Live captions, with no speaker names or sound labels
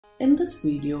In this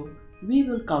video, we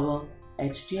will cover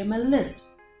HTML list.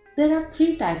 There are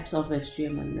three types of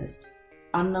HTML list: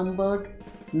 unnumbered,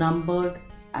 numbered,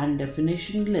 and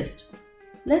definition list.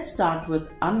 Let's start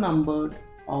with unnumbered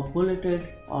or bulleted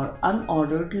or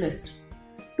unordered list.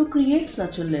 To create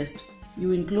such a list,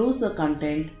 you enclose the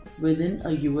content within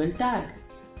a UL tag.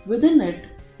 Within it,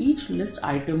 each list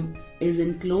item is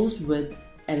enclosed with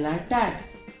li tag.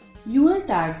 UL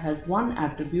tag has one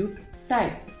attribute,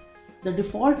 type. The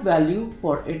default value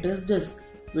for it is disk,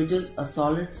 which is a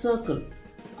solid circle.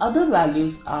 Other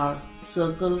values are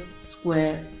circle,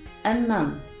 square, and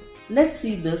none. Let's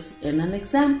see this in an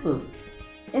example.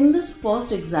 In this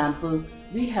first example,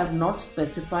 we have not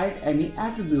specified any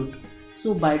attribute,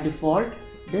 so by default,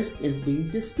 disk is being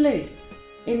displayed.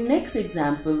 In next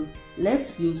example,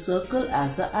 let's use circle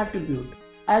as the attribute.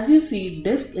 As you see,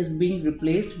 disk is being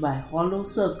replaced by hollow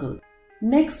circle.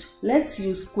 Next, let's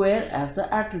use square as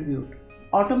the attribute.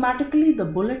 Automatically, the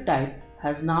bullet type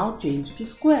has now changed to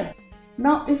square.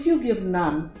 Now, if you give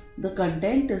none, the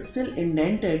content is still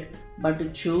indented, but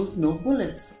it shows no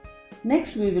bullets.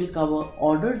 Next, we will cover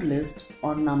ordered list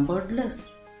or numbered list.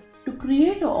 To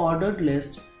create an ordered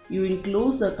list, you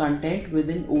enclose the content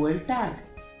within OL tag.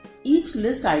 Each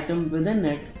list item within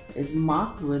it is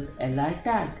marked with li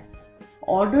tag.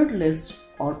 Ordered list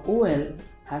or OL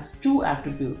has two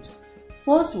attributes.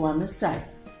 First one is type,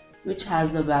 which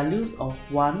has the values of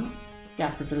 1,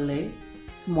 capital A,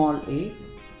 small a,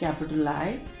 capital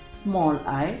I, small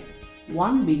I,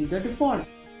 1 being the default.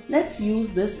 Let's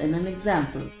use this in an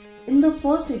example. In the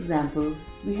first example,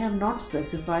 we have not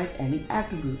specified any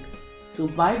attribute, so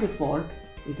by default,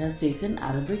 it has taken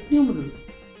Arabic numeral.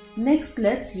 Next,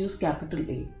 let's use capital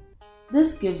A.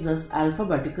 This gives us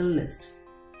alphabetical list.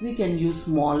 We can use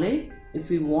small a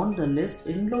if we want the list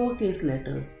in lowercase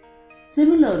letters.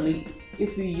 Similarly,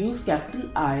 if we use capital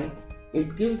I,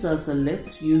 it gives us a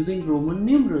list using Roman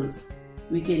numerals.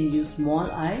 We can use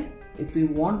small I if we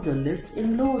want the list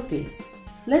in lowercase.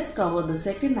 Let's cover the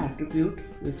second attribute,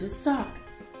 which is start.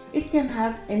 It can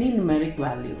have any numeric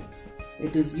value.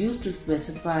 It is used to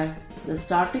specify the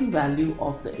starting value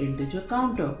of the integer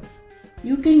counter.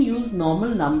 You can use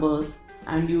normal numbers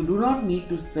and you do not need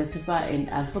to specify in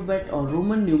alphabet or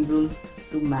Roman numerals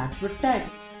to match with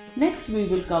text. Next, we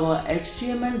will cover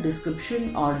HTML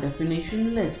description or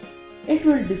definition list. It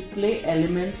will display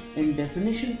elements in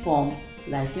definition form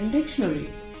like in dictionary.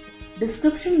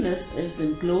 Description list is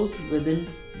enclosed within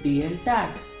DL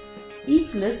tag.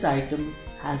 Each list item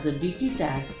has a DT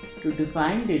tag to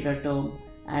define data term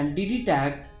and DD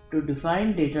tag to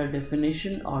define data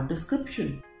definition or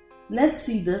description. Let's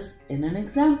see this in an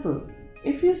example.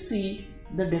 If you see,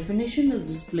 the definition is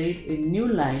displayed in new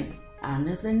line and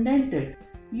is indented.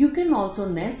 You can also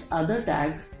nest other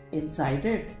tags inside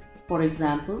it. For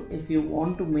example, if you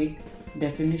want to make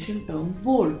definition term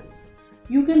bold.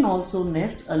 You can also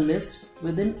nest a list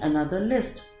within another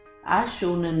list, as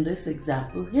shown in this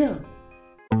example here.